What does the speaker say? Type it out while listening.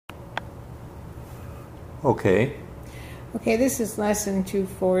Okay. Okay, this is lesson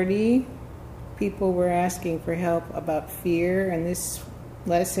 240. People were asking for help about fear, and this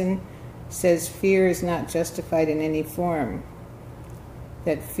lesson says fear is not justified in any form.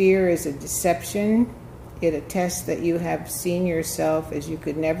 That fear is a deception. It attests that you have seen yourself as you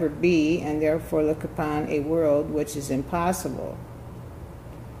could never be, and therefore look upon a world which is impossible.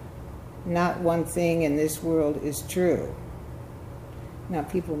 Not one thing in this world is true. Now,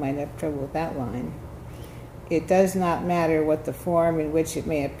 people might have trouble with that line. It does not matter what the form in which it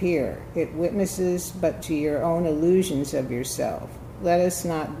may appear. It witnesses but to your own illusions of yourself. Let us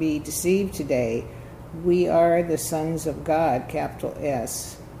not be deceived today. We are the sons of God, capital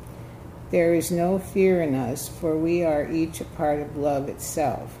S. There is no fear in us, for we are each a part of love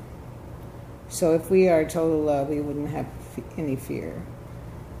itself. So if we are total love, we wouldn't have any fear.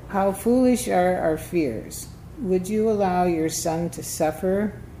 How foolish are our fears. Would you allow your son to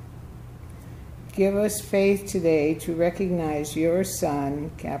suffer? Give us faith today to recognize your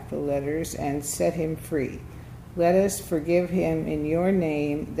son, capital letters, and set him free. Let us forgive him in your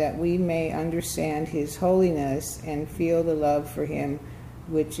name, that we may understand his holiness and feel the love for him,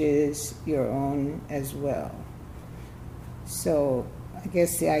 which is your own as well. So I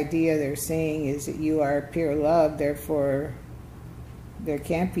guess the idea they're saying is that you are pure love, therefore there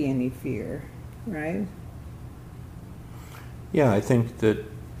can't be any fear, right? Yeah, I think that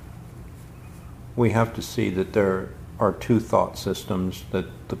we have to see that there are two thought systems that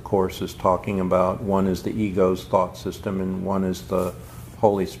the Course is talking about. One is the ego's thought system, and one is the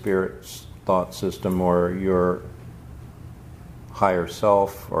Holy Spirit's thought system, or your higher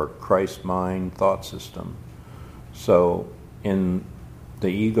self or Christ mind thought system. So in the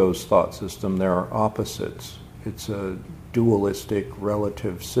ego's thought system, there are opposites. It's a dualistic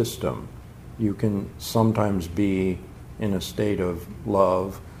relative system. You can sometimes be in a state of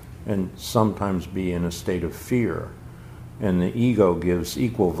love and sometimes be in a state of fear. And the ego gives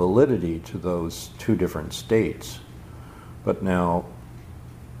equal validity to those two different states. But now,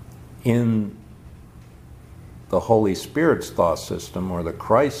 in the Holy Spirit's thought system, or the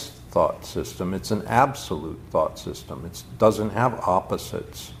Christ thought system, it's an absolute thought system. It doesn't have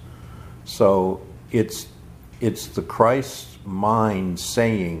opposites. So it's the Christ mind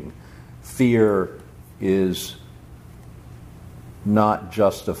saying fear is not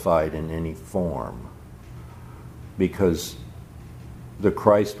justified in any form, because the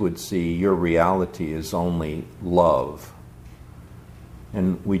Christ would see your reality is only love.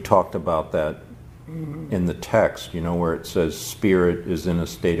 And we talked about that in the text, where it says spirit is in a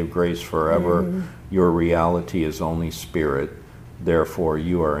state of grace forever. Your reality is only spirit, therefore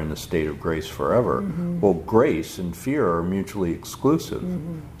you are in a state of grace forever. Well, grace and fear are mutually exclusive.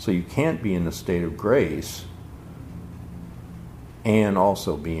 So you can't be in a state of grace and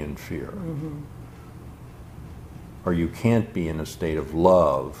also be in fear. Or you can't be in a state of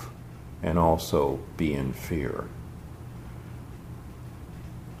love and also be in fear.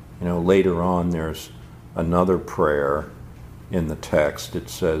 Later on there's another prayer in the text. It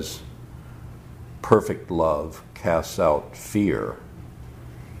says, perfect love casts out fear.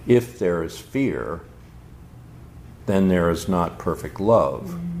 If there is fear, then there is not perfect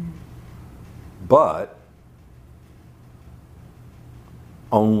love. But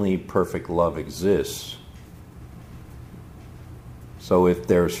only perfect love exists. So if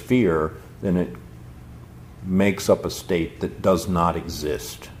there's fear, then it makes up a state that does not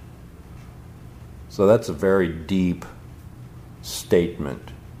exist. So that's a very deep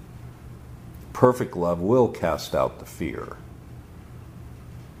statement. Perfect love will cast out the fear.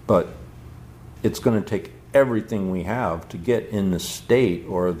 But it's going to take everything we have to get in the state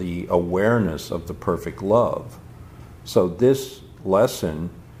or the awareness of the perfect love. So this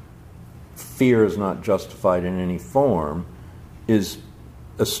lesson, fear is not justified in any form, is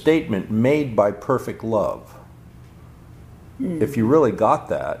a statement made by perfect love. If you really got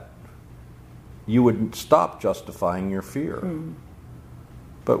that, you would stop justifying your fear.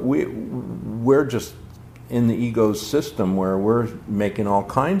 But we're just in the ego's system where we're making all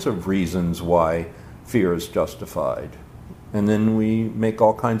kinds of reasons why fear is justified. And then we make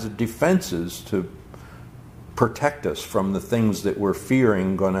all kinds of defenses to protect us from the things that we're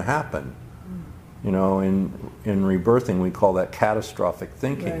fearing going to happen. In rebirthing, we call that catastrophic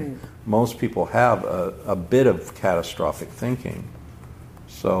thinking. Right. Most people have a bit of catastrophic thinking.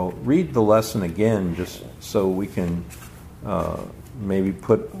 So read the lesson again, just so we can maybe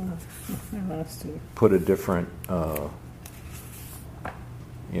put a different.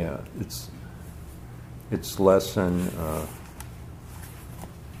 It's lesson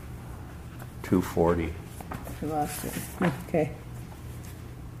 240. I lost it. Okay.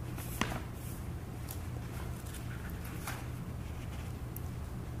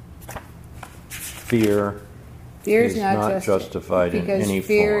 fear Fear is not justified in any because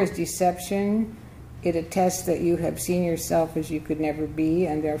fear form. is deception. It attests that you have seen yourself as you could never be,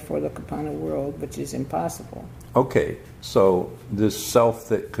 and therefore look upon a world which is impossible. Okay, so this self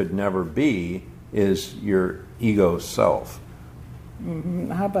that could never be is your ego self.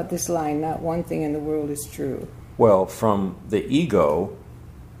 Mm-hmm. How about this line? Not one thing in the world is true. Well, from the ego,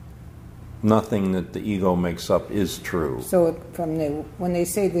 nothing that the ego makes up is true. So when they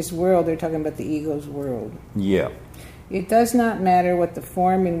say this world, they're talking about the ego's world. Yeah. It does not matter what the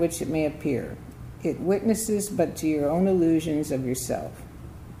form in which it may appear. It witnesses but to your own illusions of yourself.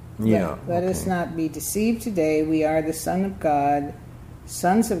 Yeah. Let us not be deceived today. We are the Son of God,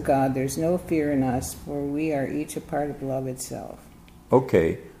 sons of God. There's no fear in us, for we are each a part of love itself.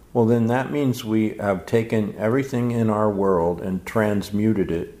 Okay, well then that means we have taken everything in our world and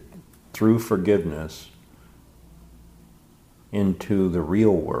transmuted it through forgiveness into the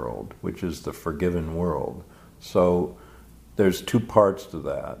real world, which is the forgiven world. So there's two parts to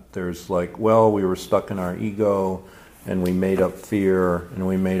that. There's like, well, we were stuck in our ego, and we made up fear, and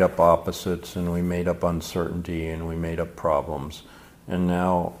we made up opposites, and we made up uncertainty, and we made up problems. And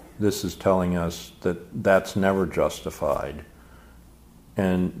now this is telling us that that's never justified,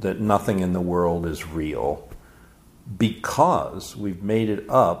 and that nothing in the world is real, because we've made it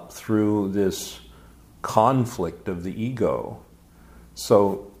up through this conflict of the ego.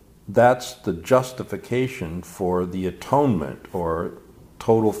 So that's the justification for the atonement or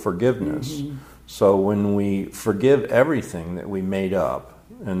total forgiveness. Mm-hmm. So when we forgive everything that we made up,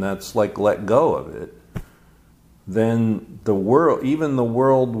 and that's like let go of it, then the world, even the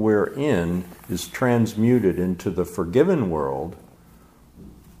world we're in, is transmuted into the forgiven world,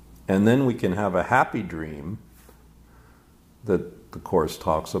 and then we can have a happy dream that the Course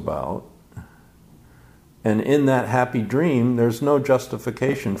talks about. And in that happy dream, there's no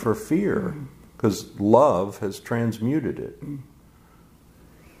justification for fear, because love has transmuted it.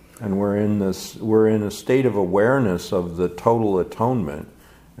 And we're in a state of awareness of the total atonement,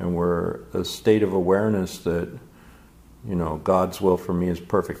 and we're a state of awareness that, you know, God's will for me is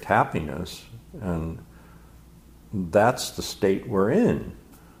perfect happiness, and that's the state we're in.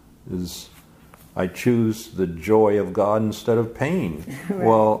 Is I choose the joy of God instead of pain. Right.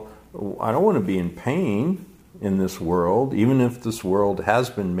 Well, I don't want to be in pain in this world, even if this world has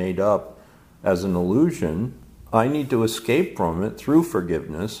been made up as an illusion. I need to escape from it through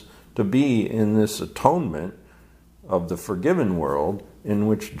forgiveness to be in this atonement of the forgiven world in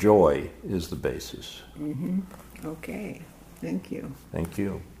which joy is the basis. Mm-hmm. Okay. Thank you. Thank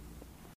you.